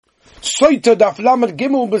Sotah Daf Lamed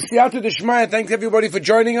Gimel B'Siyata D'Shmaya. Thanks everybody for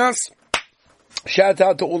joining us. Shout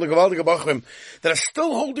out to all the Gavaldige Bachrim that are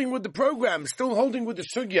still holding with the program, still holding with the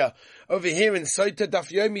sugya over here in Sotah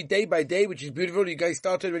Daf Yomi day by day, which is beautiful. You guys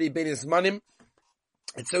started already Benis Manim.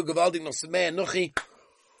 It's so Gavaldig Nosameh Nuchi,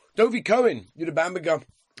 Dovi Cohen, Yudah Bamberger,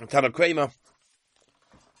 Tana Kramer.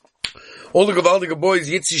 All the Gavaldige boys,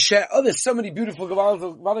 Yitzi Sheh. Oh, there's so many beautiful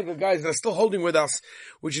Gavaldige guys that are still holding with us,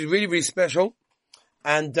 which is really, really special.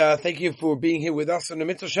 And thank you for being here with us on the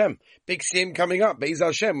Mitzvah Shem. Big Sim coming up, Be'ez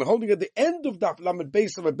Hashem. We're holding at the end of Daf Lamed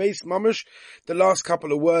Beis of a Beis Mamash, the last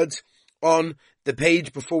couple of words on the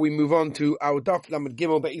page before we move on to our Daf Lamed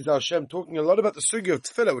Gimel Be'ez Hashem, talking a lot about the sugya of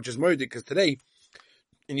Tefillah, which is moed, because today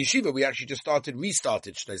in Yeshiva we actually just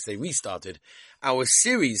restarted our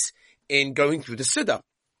series in going through the Siddur.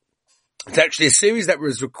 It's actually a series that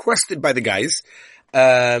was requested by the guys,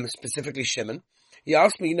 specifically Shimon. He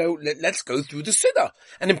asked me, let's go through the Siddur.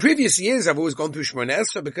 And in previous years, I've always gone through Shemona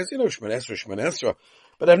Esrei because, Shemona Esrei.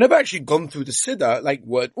 But I've never actually gone through the Siddur, like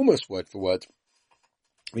almost word for word.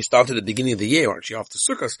 We started at the beginning of the year, actually after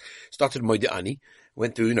Sukkot, started Moed Ani,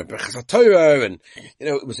 went through, Berachas HaTorah, and,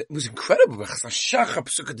 it was incredible. Berachas HaShachar,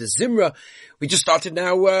 Pesukah de Zimra. We just started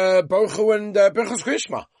now, Baruch Hu and Berachas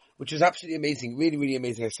Krishma, which is absolutely amazing, really, really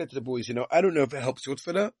amazing. I said to the boys, I don't know if it helps your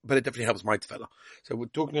tefillah, but it definitely helps my tefillah. So we're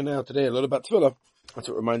talking now today a lot about tefillah. That's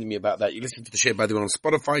what reminded me about that. You listen to the share, by the way, on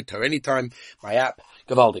Spotify, Torah Anytime, my app,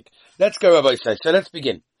 Gavaldik. Let's go, Rabbi says. So let's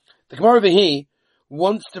begin. The Gemara over here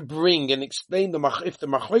wants to bring and explain if the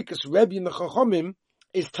Machlokes Rebbe and the Chachamim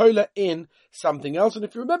is tola in something else. And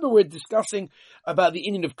if you remember, we're discussing about the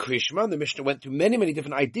inyan of Krishma, and the Mishnah went through many, many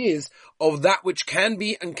different ideas of that which can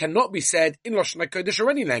be and cannot be said in Lashon HaKodesh or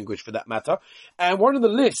any language for that matter. And one of the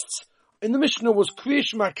lists in the Mishnah was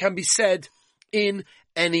Krishma can be said in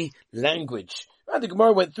any language. And the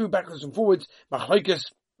Gemara went through backwards and forwards, Machlokes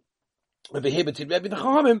over here between Rebbe and the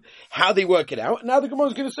Chachamim, how they work it out. And now the Gemara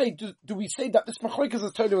is going to say, do we say that this Machlokes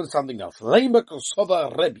is totally on something else? Leimak or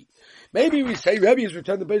Sotah Rebbe. Maybe we say Rebbe has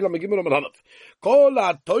returned the Beis Lamegimel Amananav. Kol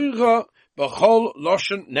ha-Torah b'chol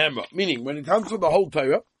loshen nemra. Meaning, when it comes to the whole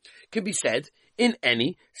Torah, can be said in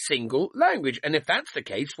any single language. And if that's the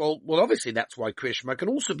case, well, obviously that's why Krishma can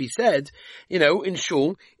also be said, in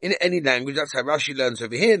Shul, in any language. That's how Rashi learns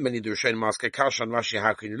over here. Many do Rishonim ask Kasha and Rashi,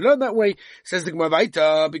 how can you learn that way? Says the Gemara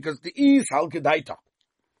Vaita, because the is halkedaita.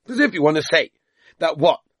 Because if you want to say that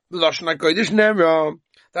what? The Lashon HaKodesh Nemra,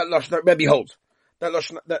 that Lashon that Rebbe holds, that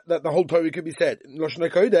Lashon, that the whole Torah could be said in Lashon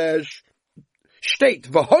HaKodesh, state,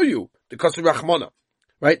 v'hoyu, the Kosu Rachmana,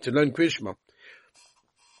 right? To learn Krishma.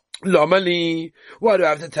 Lomali, what do I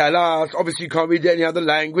have to tell us? Obviously you can't read any other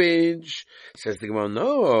language. Says the Gemara,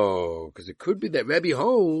 no, because it could be that Rebbe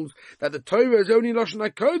holds that the Torah is only Lashon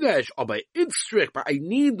HaKodesh, or by Itzrich, but I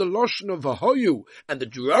need the Lashon of Vahoyu, and the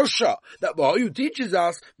Drasha that Vahoyu teaches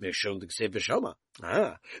us, Meshon D'Ksev V'Shama.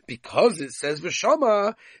 Because it says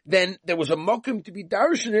V'Shama, then there was a mokum to be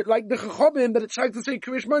darshan it like the Chachamim, that it's trying to say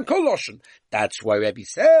Krishma and Kol Lashon. That's why Rebbe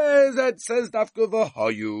says, it says Dafka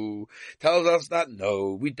Vahoyu, tells us that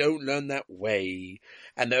no, we don't learn that way.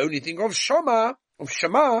 And the only thing of Shema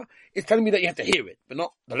is telling me that you have to hear it, but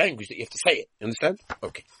not the language that you have to say it. You understand?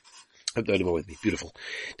 Okay. Hope they're more with me. Beautiful.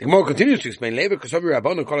 The Gemara continues to explain later, because of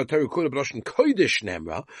Rabbanu call it Torah Kula B'Lashon Kodesh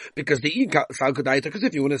Nemra, because the Sal Kodaita, because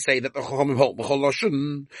if you want to say that the Chachamim hold B'chol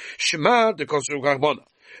Lashon Shema, the Kosu Rabbanan,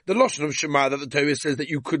 the Lashon of Shema that the Torah says that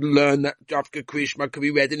you could learn that Dafka Krishma could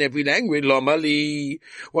be read in every language. Lomali.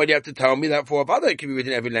 Why do you have to tell me that for other it can be read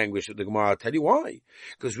in every language? The Gemara will tell you why.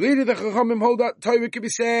 Because really the Chachamim hold that Torah can be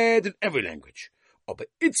said in every language. Oh, but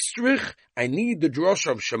Itzrich, I need the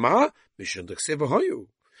drasha of Shema, Mishon D'Ksev V'Hoyu.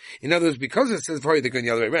 In other words, because it says V'Hoyu, they're going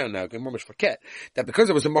the other way around now. Can almost forget that because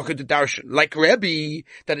there was a mocker to darshan, like Rebbe,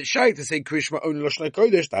 that it's shy to say Krishma only Lashon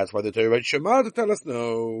HaKodesh. That's why the Torah wrote Shema to tell us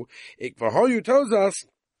no. V'Hoyu tells us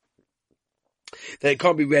that it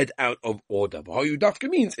can't be read out of order. V'Hoyu Dafka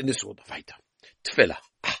means in this order. Weiter. Tefillah.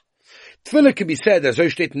 Tefillah can be said, as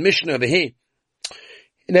Oshtet in Mishnah over here,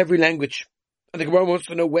 in every language. And the Gemara wants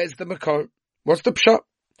to know where's the makar. What's the pshat?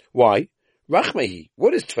 Why? Rachmehi.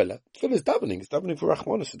 What is tefillah? Tefillah is davening. It's davening for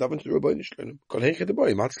Rachmanis. It's davening to the Rabbeinu Shalom. Kol heiche de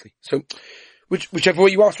boy, matzli. So, whichever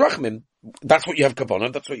way you ask Rachmim, that's what you have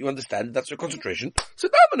kavanah, that's what you understand, that's your concentration. So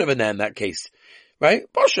daven over there in that case. Right?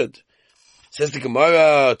 Boshad. Says the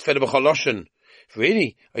Gemara, tefillah b'chol lashon.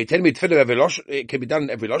 Really? Are you telling me tefillah every lashon, it can be done in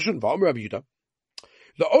every lashon? V'amar Rabbi Yehuda.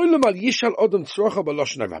 La'olam al yishal odom tzrocha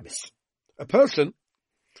b'lashon harabis. A person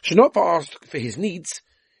should not ask for his needs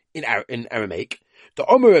in Aramaic. The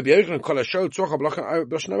Omer Rabbi Yochanan kol hashor tzrocha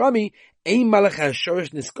b'lashon harami ein malach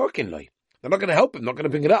hashorish niskokin loy. They're not going to help him, not going to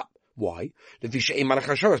bring it up. Why? Lefi she'ein malach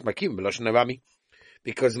hashoros makim b'lashon harami.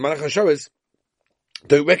 because Malach HaShoras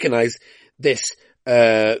don't recognize this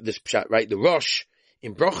pshat, right? The Rosh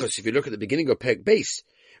in Brachos, if you look at the beginning of Perek Beis,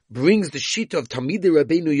 brings the shita of Talmidei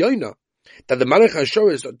Rabbeinu Yonah, that the Malach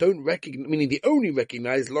HaShoras don't recognize, meaning they only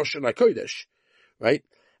recognize Lashon HaKodesh, right?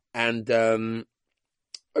 And,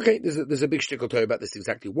 okay, there's a big shtickle Torah about this,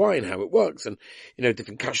 exactly why and how it works, and,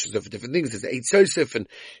 different kashas of different things. There's Eitz Yosef and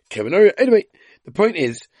Kevanora. Anyway, the point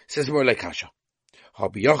is, says more like kasha.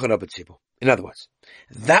 In other words,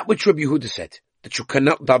 that which Rabbi Yehuda said, that you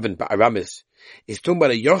cannot daven by Aramis, is talking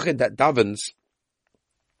about a yochid that davens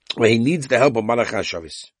where he needs the help of Malach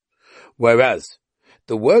HaShoras. Whereas,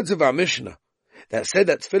 the words of our Mishnah that said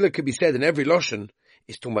that tefillah could be said in every Lashon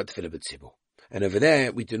is talking about tefillah b'tzibur. And over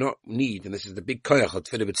there, we do not need, and this is the big koyach of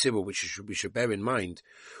tefillah b'tzibur, which we should bear in mind,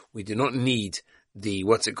 we do not need the,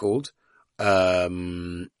 what's it called? We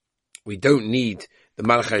don't need the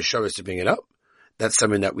Malach HaShoras to bring it up. That's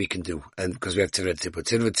something that we can do. And because we have tefillah b'tzibur.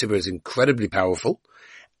 Tefillah b'tzibur is incredibly powerful.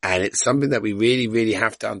 And it's something that we really, really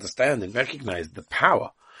have to understand and recognize. The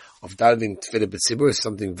power of davening tefillah b'tzibur is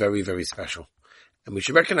something very, very special. And we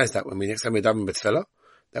should recognize that when next time we're davening b'tefillah,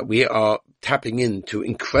 that we are tapping into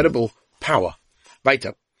incredible power.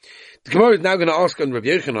 Weiter. The Gemara is now going to ask on Rabbi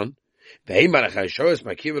Yochanan,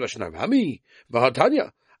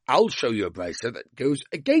 I'll show you a brisa that goes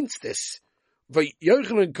against this.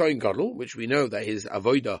 Yochanan Kohen Gadol, which we know that his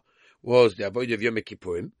avodah was the avodah of Yom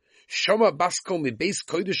Kippurim, Shoma Baskol mi Beis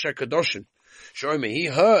Kodesh HaKadoshim. Shoma, he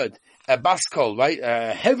heard a Baskol, right,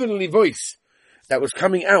 a heavenly voice that was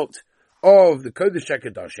coming out of the Kodesh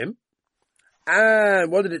HaKadoshim.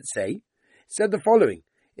 And what did it say? It said the following.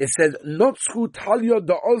 It said, Notzchu talya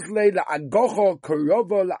da'ozle la'agocho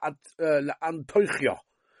korova la'antoichya.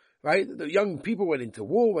 Right? The young people went into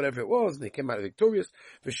war, whatever it was, and they came out victorious.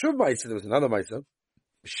 V'shuv ma'isa, there was another ma'isa.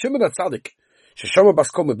 Shimon HaTzadik, Sheshoma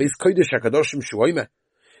Baskol mi Beis Kodesh HaKadoshim shuoime.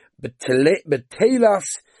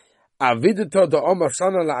 Betelas avidito da'oma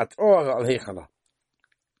sana la'ator al heichana.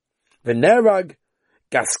 V'nerag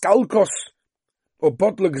Gaskalkos or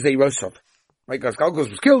Bottle Gzeirosov. Right, Gaskalkos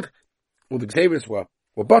was killed, all the Gzeiros were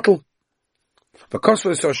bottled. The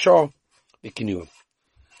Kosvos or Shah, the Kinuim.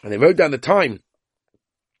 And they wrote down the time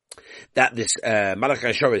that this Malach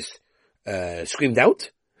HaShoras screamed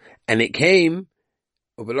out, and it came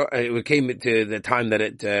to the time that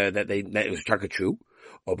it was Chaka true.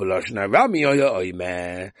 So how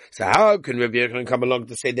can Rabbi Yochanan come along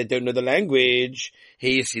to say they don't know the language?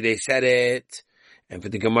 Here you see they said it. And for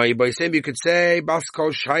the Gemara by same, you could say,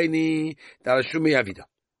 Baskol Shiny, Dalashumi Avida.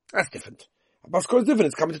 That's different. Baskol is different.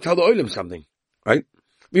 It's coming to tell the Olim something. Right?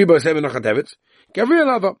 We both say, Menachat Gabriel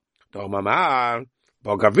Lava. Domamar.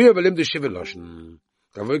 But Gabriel Belim de Shiviloshin.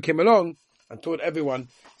 Gabriel came along and taught everyone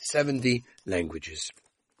 70 languages.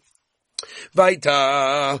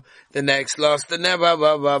 Vaita, the next lost, the next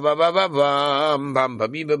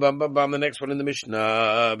one in the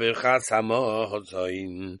Mishnah, Birchas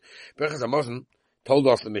Hamazon. Birchas Hamazon told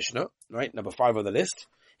us the Mishnah, right, number 5 on the list.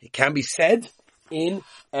 It can be said in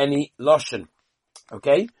any Lashon,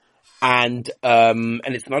 okay? And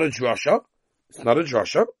it's not a drasha. It's not a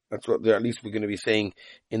drasha. That's what at least we're going to be saying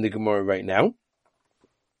in the Gemara right now.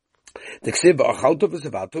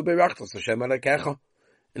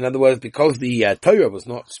 In other words, because the Torah was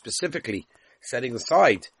not specifically setting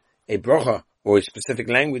aside a bracha or a specific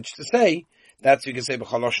language to say, that's you can say every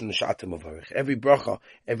bracha,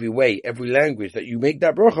 every way, every language that you make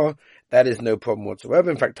that bracha, that is no problem whatsoever.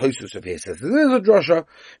 In fact, Tosfos of here says there is a drasha,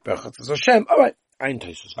 bracha to Hashem. All right, ein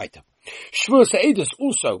Tosfos weiter. Shvur Se'edus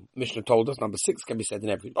also, Mishnah told us, number 6 can be said in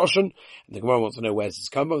every Lashon. And the Gemara wants to know where's this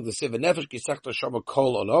coming. The Siva Nefesh Gisachta Shama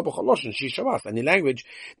Kol Olah B'chol Lashon Shi Shamas. Any language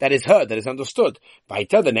that is heard, that is understood.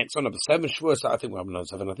 Weiter, the next one, number 7, Shvur I think we're on number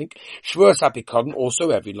 7, I think. Shvur Sapikadon, also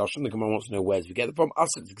every Lashon. The Gemara wants to know where's we get it from.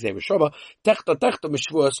 Asit Zgzev Shava. Techta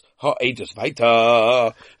Mishvur Ha'edus.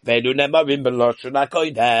 Weiter. Velu Nemarim B'Lashon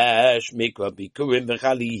HaKodesh. Mikra Bikurim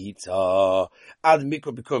V'Chalitza. Ad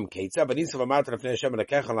Mikra Bikurim Keitza. V'Nisa V'Mata Lefnei Hashem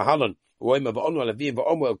L'Kecha L'Halon. Just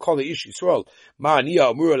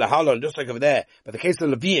like over there, but the case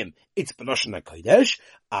of Levim, it's B'Lashon HaKodesh.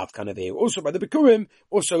 Also by the Bikurim,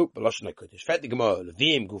 also B'Lashon HaKodesh. Fet the Gemara,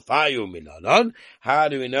 Levim Gufayu Milalan. How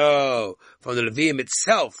do we know from the Levim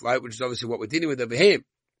itself, right? Which is obviously what we're dealing with over here.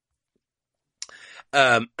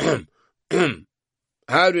 How do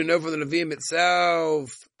we know from the Levim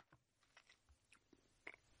itself?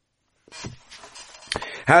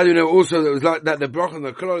 How do you know also that it was like that the bracha and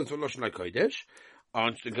the kolon for Lashon HaKodesh?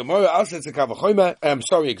 And the Gemara also says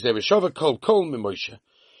Gzeir Shava kol mimoshe.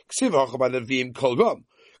 Ksiv hacha by Levim kol ram.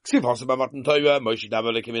 Ksiv Hosaba Matan Torah, Moshe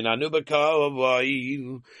Davalekim in Anubaka,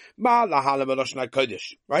 Malahala Badoshna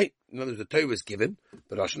Kodesh. Right? In other words, the Torah was given,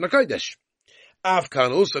 Badoshna Kodesh.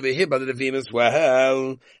 Afghan also be here by the Levim as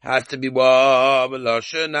well. Has to be warm,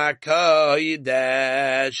 Badoshna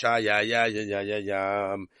Kodesh.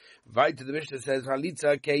 Right to the Mishnah says,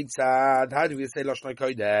 Halitza Keitzad. How do we say Loshna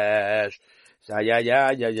Kodesh?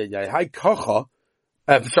 Hi Kocha.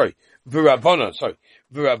 V'Rabbanon,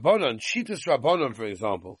 Shitas Rabbanon, for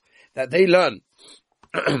example, that they learn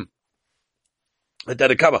that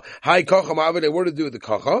the Kabbah, Hi Kocha Ma'aveh, what to do with the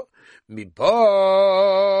Kocha?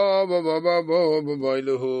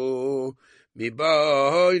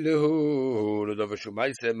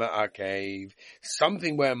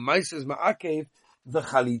 Something where Maisa is Ma'akev, the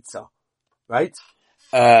Chalitza, right?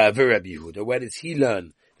 V'Rabbi Yehuda, where does he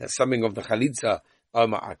learn that something of the Chalitza are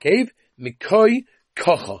Ma'akev? Mikoi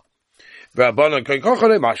Kocha. Rabbanon Koi Kocha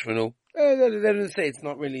le Mashmanu. They didn't say it's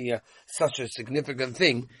not really such a significant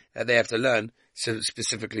thing that they have to learn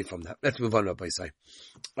specifically from that. Let's move on, Rabbi Say.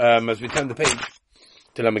 As we turn the page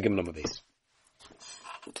to Lamagim number base.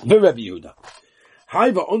 Rabbi Yehuda.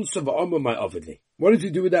 Haiva onsa va'omer my ovidli. What did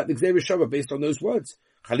you do with that? The Gzei Rishava based on those words.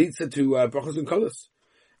 Chalitza to brachos and kolos.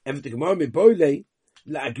 And the Gemara me boile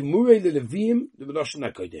la'agmurei le'levim le'b'loshen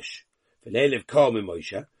ha'kodesh. V'le'lev kol me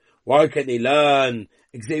Moshe. Why can't they learn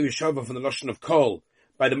Gzei Rishava from the Lashon of Kol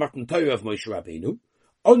by the Matan Torah of Moshe Rabbeinu?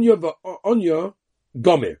 Onya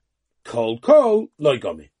Gomer. Kol loy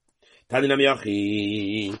Gomer. Tanya Nami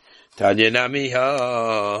Hachi.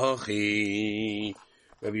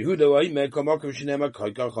 Rabbi Yehuda Oimer Komakom Shinema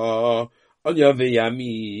Kol Kocha Onya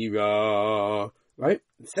V'Yamira. Right?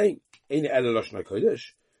 It's saying, Ein Ela Lashon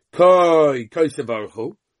HaKodesh. Koi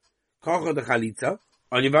Sevaruchu. Kocha de Chalitza.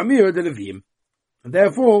 Onya V'Yamira de Levim. And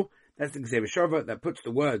therefore, that's the Gzei Rishava that puts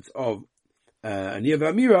the words of Aniyah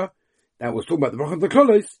V'Amira that was talking about the Brachos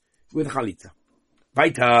V'Klolos with Chalitza.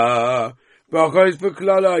 Vaita Brachos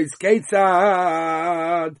V'Klolos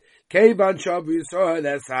Keitzad Keivan Shavu Yisrael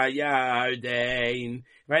Es HaYardein.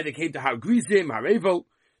 Right, they came to Har Grizim, Har Evel,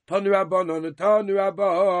 Tanu Rabbanon,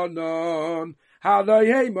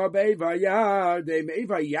 Haloyema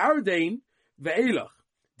Be'eva Yardein, Ve'elach,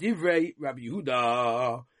 Divrei Rabbi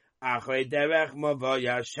Yehuda. Right,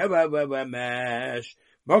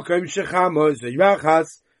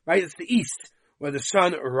 it's the east, where the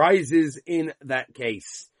sun rises in that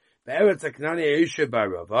case. Mola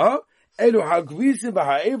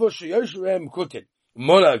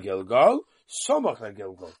Gilgal, Somach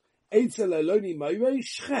Gilgal, Eitzel Eloni Mayre,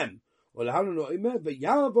 Shem, Olahanu Noime,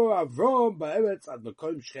 V'Yavo Avrom, Ba'eretz ad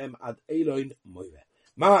Makom Shem ad Eloin Moire.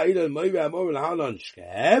 Ma Eloin Moire Amor Lahanon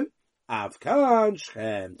Shem, Avkan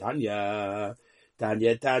Shem, Tanya,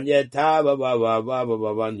 Tanya,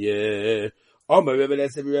 Omer Rebbe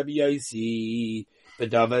Rabbi Yosi,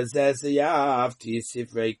 Bedava Zesayaf,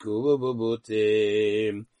 Tisifrei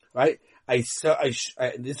Kububutim. Right? I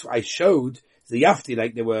showed the Yafti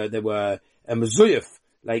like they were a Mezuyaf,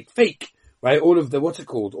 like fake. Right? All of the, what's it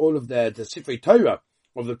called? All of the Sifrei Torah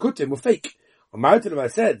of the Kutim were fake. I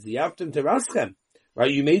said, the Yaftim Teraschem.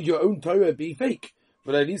 Right? You made your own Torah be fake.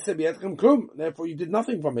 But at least therefore you did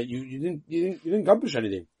nothing from it. You didn't accomplish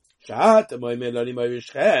anything. We're also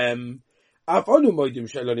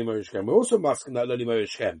masking that Loli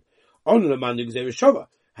Moirishchem.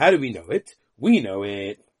 How do we know it? We know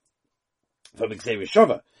it from Gzei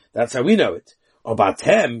Rishava. That's how we know it. Or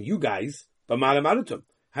Batem, you guys, B'malam.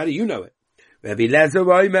 How do you know it? Rabbi Lezer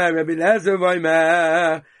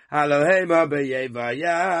Voimer, Halohema B'yeva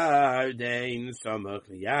Yardein, Samach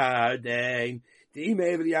Yardein, T'ime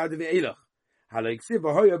Evel Yardein Ve'elach. Haloiksiv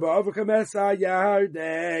V'hoya Ba'ovakamesa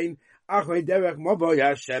Yardein, Achoi Derech Mobo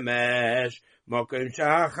Yashemesh, Mokim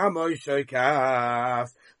Shachamoy Shoykaf.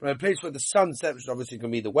 From a place where the sun sets, which obviously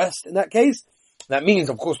can be the west in that case. That means,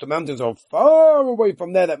 of course, the mountains are far away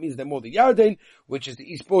from there. That means they're more the Yarden, which is the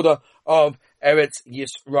east border of Eretz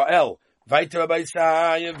Yisrael. Vaiter Rabbi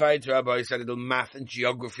Sai, a little math and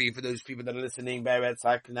geography for those people that are listening. Eretz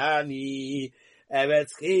Haknani, Eretz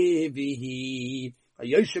Chivihi,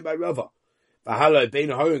 Ayoshem Arava. V'halo bein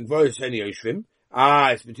Horing Voros Sheni Yoshvim.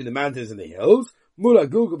 It's between the mountains and the hills. Mula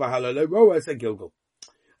Gilgal V'halo Lo Roas and Gilgal.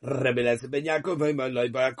 Rebbe Lezer ben Yaakov V'halo Lo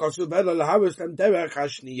Ba'akosu V'halo L'Haros Lam Derech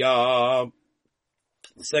Hashniya.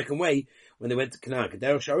 The second way, when they went to Canaan,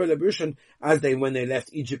 as when they left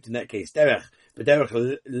Egypt in that case, Derech, but Derech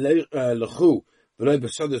Lechu, V'loi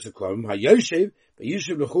B'sodos Akram, HaYoshev,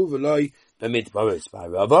 B'yishev Lechu V'loi B'midbaros,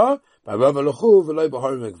 B'arava Lechu V'loi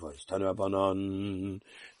B'horim Egvos,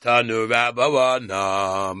 Tanu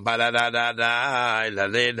Rabbanon, Ba-da-da-da-da,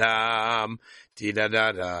 La-le-dam,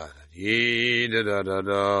 Ti-da-da-da,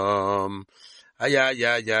 Ti-da-da-da-dam,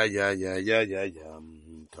 Tanu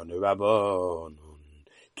Rabban.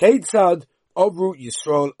 Ketzad Ovru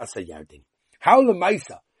Yisrael Asayardin. How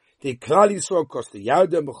Lemaisa the Klal Yisrael crossed the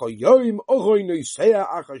Yarden b'choyorim ochoi noisea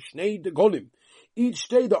achar shnei degolim. Each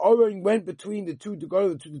day the Oren went between the two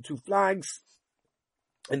degolim, the two flags.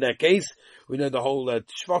 In that case, we know the whole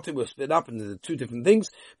Shvatim was split up into the two different things.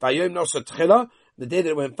 Vayom Nosat Tchila, the day that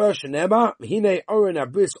it went first, Shenema, Hine Oren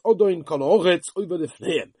Abris Odoin Kol Haaretz Over the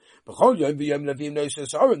Fneim. B'chol Yom V'yom Levim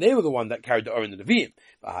Nosas Oren, they were the one that carried the Oren and the Levim.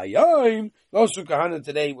 V'hayom Nosu Kahanim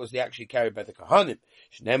today was actually carried by the Kahanim.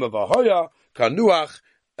 Shenema V'hoya Kanuach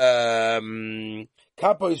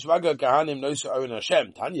Kapos Raga Kahanim Nosu Oren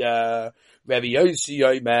Hashem. Tanya Rabbi Yossi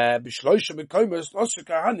Yomer B'shloisha Mekomos Nosu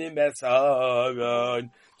Kahanim Esaron.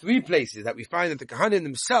 Three places that we find that the Kahanim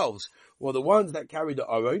themselves were the ones that carried the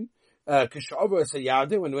Aron. K'sha'over as a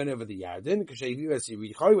Yarden, when they went over the Yarden. K'sha'yivu as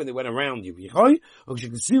Yerichai, when they went around Yerichai. Or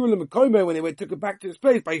k'sha'kasiru l'mekomer, when they took it back to its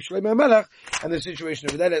place by Shlomo HaMelech. And the situation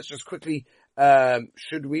over there, let's just quickly,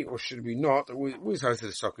 should we or should we not? We always have to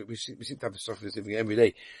the socket. We seem to have the socket every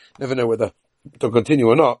day. Never know whether to continue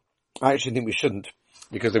or not. I actually think we shouldn't,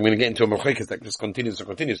 because I'm going to get into a machekes that just continues and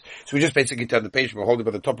continues. So we just basically turn the page, we're holding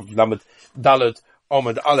by the top of Lamed Dalet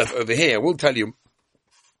Omad Aleph over here. We'll tell you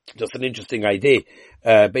just an interesting idea,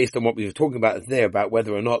 based on what we were talking about there, about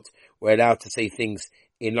whether or not we're allowed to say things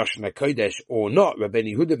in Lashon HaKodesh or not.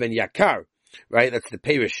 Rabbeinu Yehuda ben Yakar, right? That's the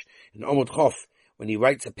Perish in Omad Chof, when he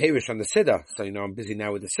writes a Perish on the Siddur. So, I'm busy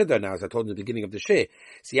now with the Siddur now, as I told you at the beginning of the Shir.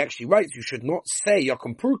 So he actually writes, you should not say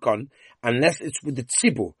Yakum Purkon unless it's with the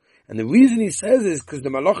Tzibur. And the reason he says is because the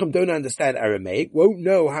Malachim don't understand Aramaic, won't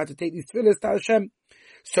know how to take these tefillahs to Hashem.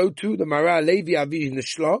 So too, the Mara Levi Avi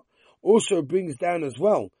Nishla also brings down as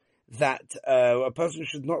well that a person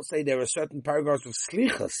should not say there are certain paragraphs of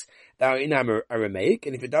slichas that are in Aramaic,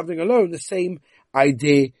 and if you're davening alone, the same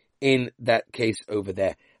idea in that case over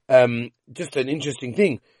there. Just an interesting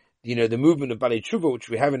thing, the movement of Balei Tshuva, which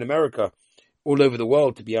we have in America, all over the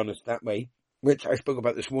world, to be honest, that way, which I spoke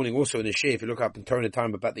about this morning also in the share. If you look up in Torah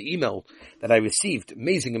Time about the email that I received,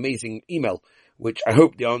 amazing email, which I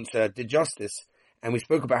hope the answer did justice. And we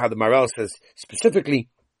spoke about how the Maral says specifically,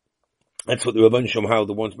 that's what the Rabban Shem, how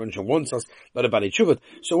the ones mentioned wants us, not about a tshuva.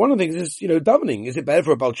 So one of the things is, davening. Is it better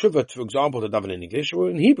for a Baal Tshuva, for example, to daven in English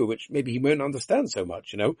or in Hebrew, which maybe he won't understand so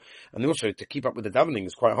much, And also to keep up with the davening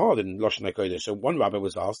is quite hard in Lashon HaKodesh. So one rabbi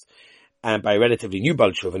was asked, and by a relatively new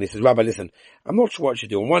Baal Tshuva, and he says, Rabbi, listen, I'm not sure what you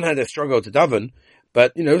do. On one hand, I struggle to daven,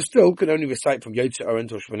 but, still can only recite from Yotze Oren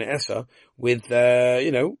to Shemona Esrei with,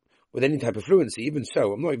 with any type of fluency. Even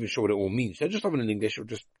so, I'm not even sure what it all means. So just daven in English, or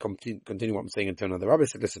just continue what I'm saying until another rabbi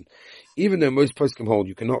said, listen, even though most poskim hold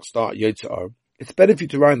you cannot start Yotze Oren, it's better for you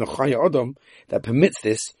to write in the Chaya Adam that permits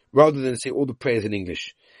this, rather than say all the prayers in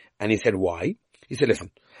English. And he said, why? He said,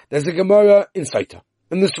 listen, there's a Gemara in Sotah.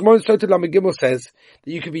 And the Gemara in Sotah Lamed Gimel says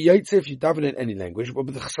that you can be Yotze if you daven in any language, but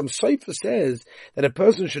the Chassam Sofer says that a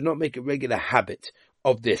person should not make a regular habit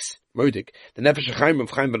of this. Modik, the Nefesh HaChaim of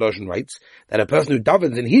Chaim Volozhin writes that a person who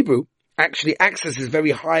davens in Hebrew actually accesses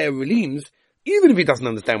very higher relims, even if he doesn't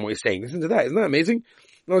understand what he's saying. Listen to that, isn't that amazing?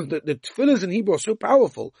 The tefillahs in Hebrew are so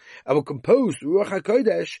powerful and were composed through Ruach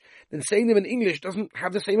HaKodesh, then saying them in English doesn't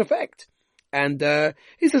have the same effect. And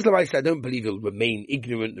he says, I don't believe you'll remain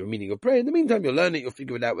ignorant of the meaning of prayer. In the meantime, you'll learn it, you'll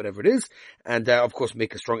figure it out, whatever it is. And of course,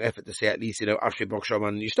 make a strong effort to say at least, Ashrei Baruch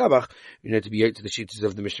Shaman Yishtabach, to be out to the shittas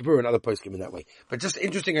of the Mishnah Berurah and other poskim in that way. But just an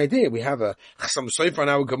interesting idea. We have a Chassam Sofer on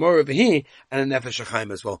our Gemara over here, and a Nefesh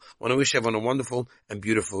HaChaim as well. I want to wish everyone a wonderful and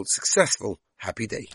beautiful, successful, happy day.